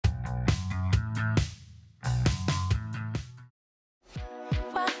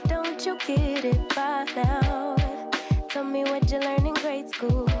that you get it by now. Tell me what you learned in grade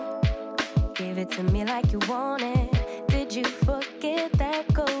school. Give it to me like you want it. Did you forget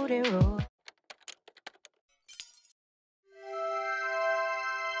that golden rule?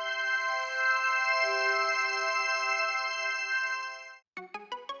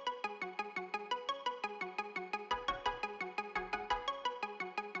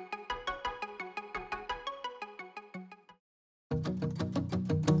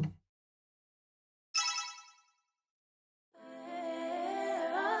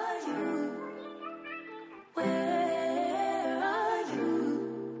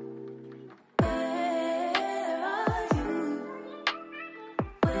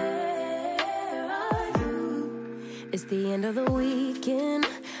 It's the end of the weekend,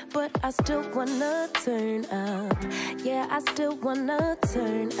 but I still wanna turn up. Yeah, I still wanna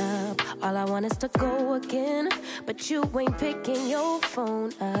turn up. All I want is to go again, but you ain't picking your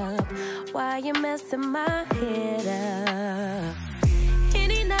phone up. Why you messing my head up?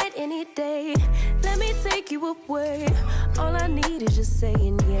 Any night, any day, let me take you away. All I need is just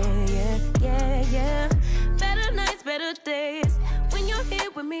saying yeah, yeah, yeah, yeah. Better nights, better days, when you're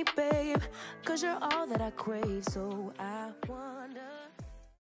here with me, babe. 'Cause you're all that I crave, so I wonder.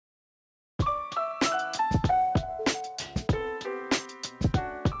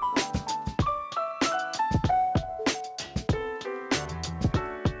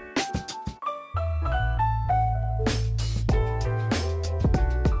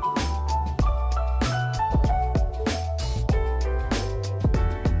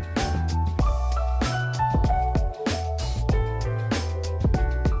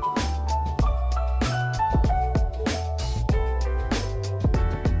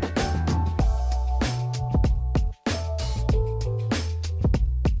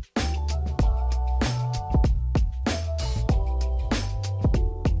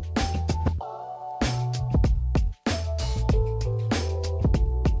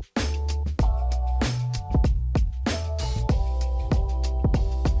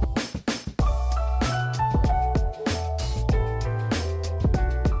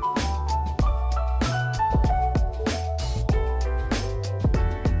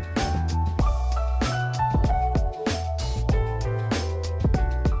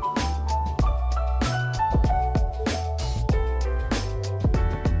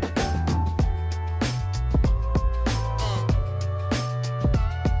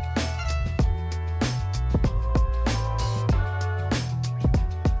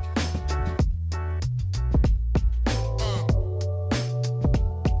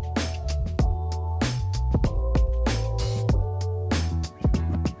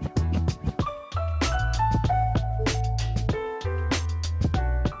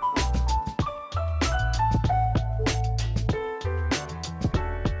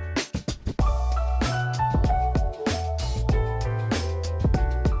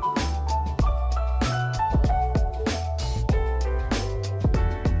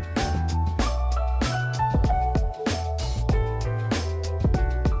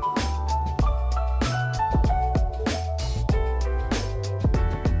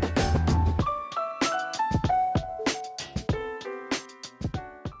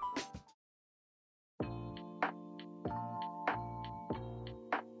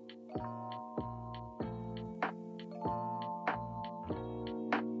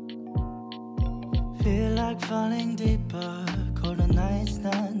 Feel like falling deeper. Cold nights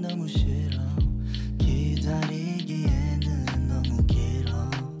난 너무 싫어. 기다리기에는 너무 길어.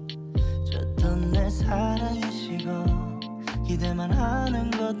 줬던 내 사랑이 식어. 기대만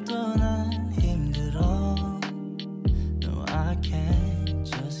하는 것도 난 힘들어. No, I can't,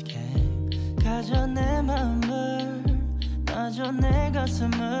 just can't. 가져 내 맘을, 놔줘 내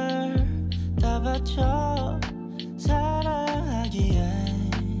가슴을 다 바쳐 사랑하기엔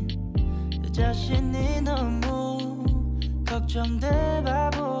자신이 너무 걱정돼.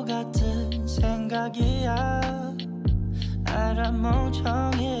 바보 같은 생각이야. 알아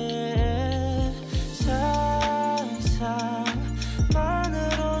멍청해.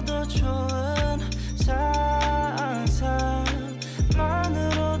 상상만으로도 좋은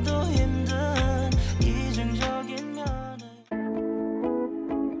상상만으로도 힘든 이중적인 연애.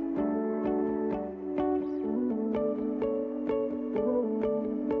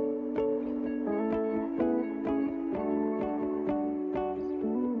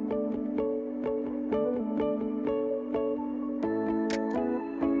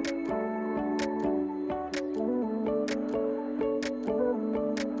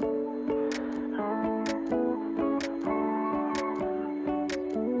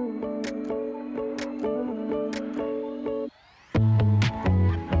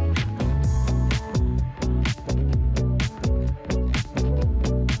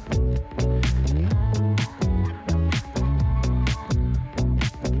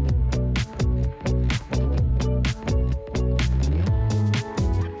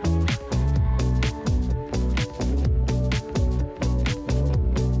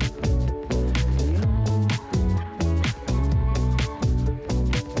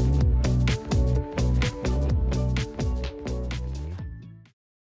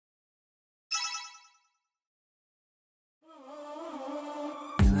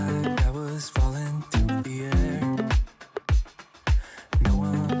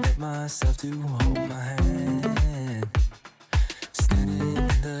 myself to hold my hand, standing in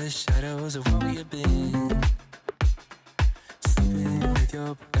the shadows of what we have been, sleeping with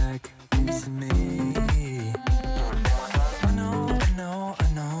your back facing me. I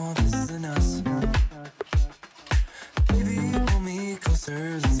know this isn't us. Baby, pull me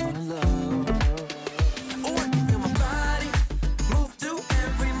closer, let's fall in love. Oh, I can feel my body move to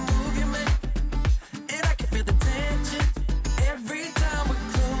every move you make, and I can feel the tension every time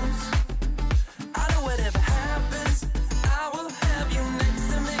we're close. I know whatever happens, I will have you next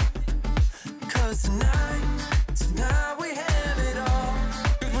to me. 'Cause tonight we have it all.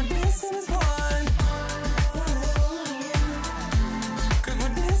 'Cause we're dancing as one. 'Cause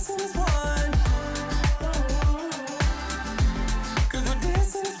we're dancing as one. 'Cause we're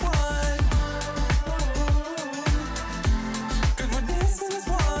dancing as one. 'Cause we're dancing as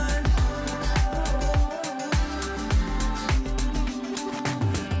one.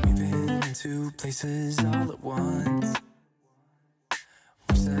 We've been into places all at once.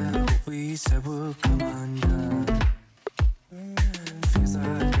 Wish that what we said would come undone. Feels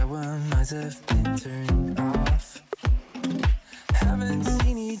like our minds have been turned off. Haven't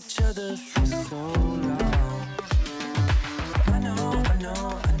seen each other for so long. I know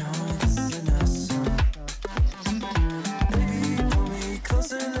this isn't us. Baby, pull me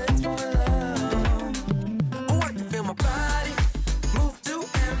closer, let's fall in love. Oh, I can feel my body move to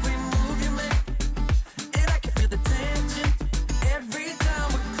every move you make, and I can feel the tension every time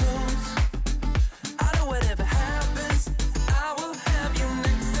we're close. I know whatever happens, I will have you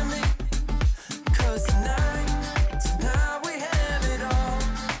next to me. 'Cause tonight we have it all.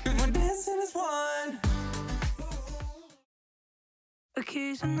 'Cause we're dancing as one.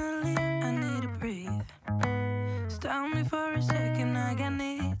 Occasionally I need to breathe. Stop me for a second, I got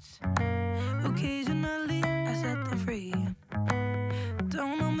needs. Occasionally I set them free.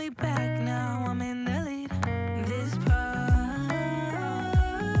 Don't hold me back now, I'm in the lead. This part,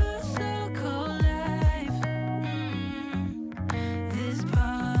 so cold life. This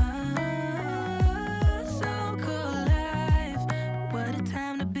part, so cold life. What a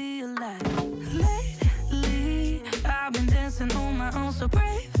time to be alive. Lately I've been dancing on my own so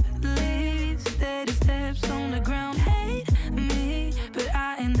bravely. Steady steps on the ground. Hate me, but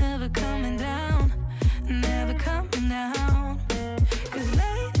I ain't never coming down. Never coming down. 'Cause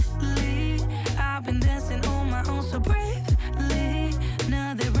lately I've been dancing on my own so bravely.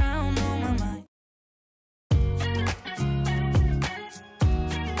 Another round on my mind.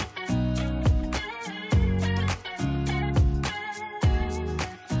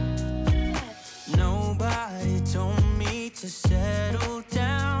 Nobody told me to settle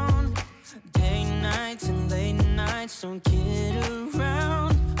down. Day nights and late nights don't get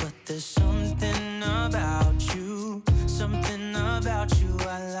around. But there's something about you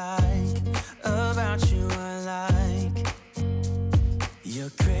I like. About you I like.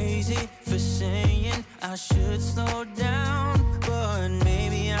 You're crazy for saying I should slow down, but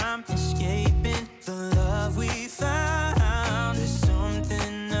maybe I'm escaping the love we found. There's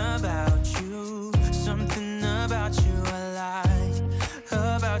something about you I like.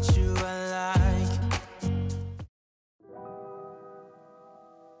 About you I like.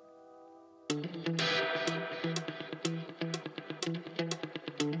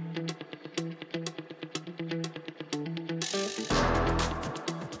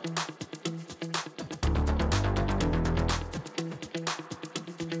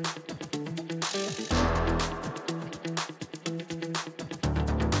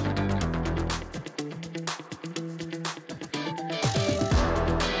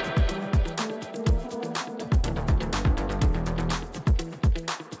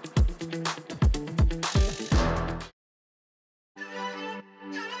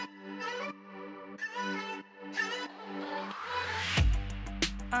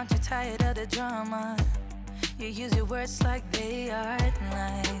 Aren't you tired of the drama? You use your words like they are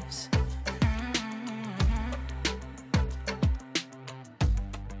knives.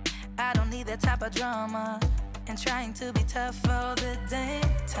 I don't need that type of drama and trying to be tough all the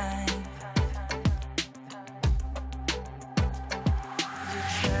daytime. You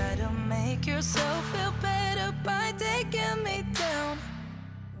try to make yourself feel better by taking me down.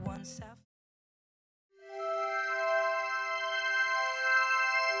 Once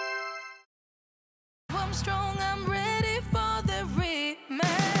I'm strong.